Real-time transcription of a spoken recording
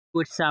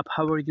What's up?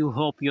 How are you?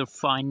 Hope you're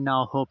fine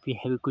now. Hope you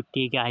have a good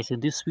day, guys. In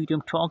this video,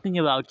 I'm talking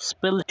about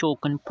Spill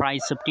token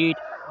price update.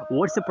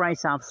 What's the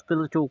price of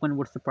Spill token?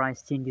 What's the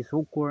price changes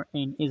occur?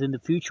 And is in the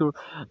future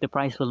the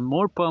price will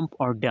more pump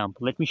or dump?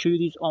 Let me show you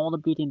this all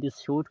update in this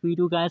short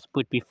video, guys.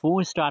 But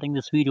before starting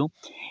this video,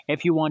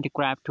 if you want to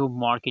crypto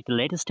market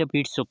latest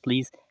updates, so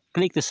please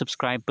click the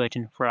subscribe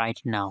button right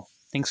now.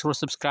 Thanks for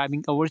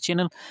subscribing our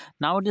channel.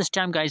 Now at this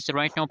time, guys, the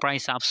right now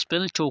price of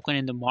Spill token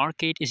in the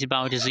market is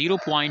about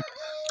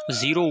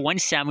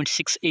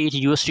 0.01768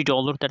 USD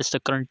dollar. That is the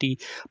currently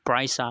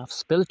price of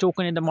Spill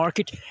token in the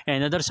market.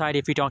 And other side,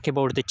 if we talk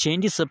about the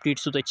changes update,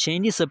 so the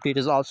changes update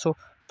is also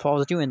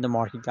positive in the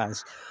market,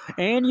 guys.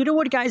 And you know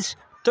what, guys,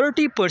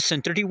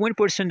 30%,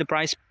 31% the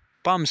price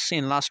pumps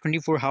in last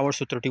 24 hours.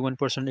 So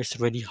 31% is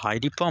very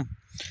highly pump,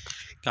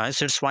 guys.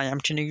 That's why I'm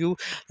telling you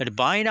that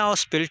buy now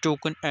Spill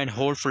token and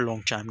hold for a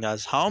long time,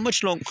 guys. How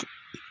much long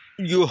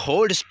you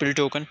hold Spill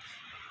token,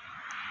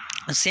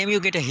 same you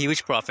get a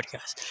huge profit,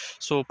 guys.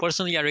 So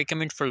personally I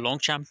recommend for long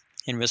term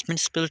investment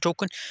Spill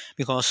token,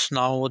 because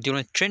now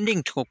they're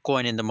trending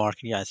coin in the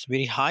market, guys.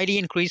 Very highly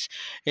increase,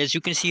 as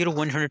you can see here,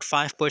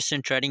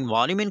 105% trading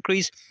volume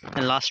increase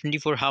in last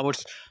 24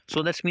 hours.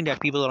 So that's mean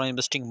that people are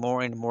investing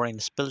more and more in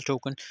Spill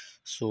token.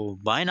 So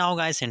buy now,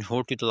 guys, and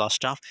hold to the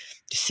last of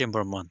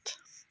December month.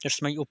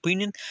 That's my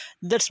opinion.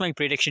 That's my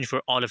prediction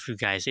for all of you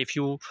guys. If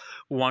you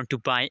want to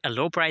buy a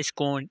low price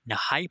coin in a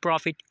high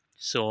profit,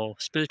 so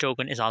Spill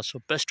token is also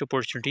best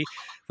opportunity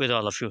with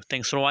all of you.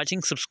 Thanks for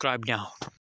watching. Subscribe now.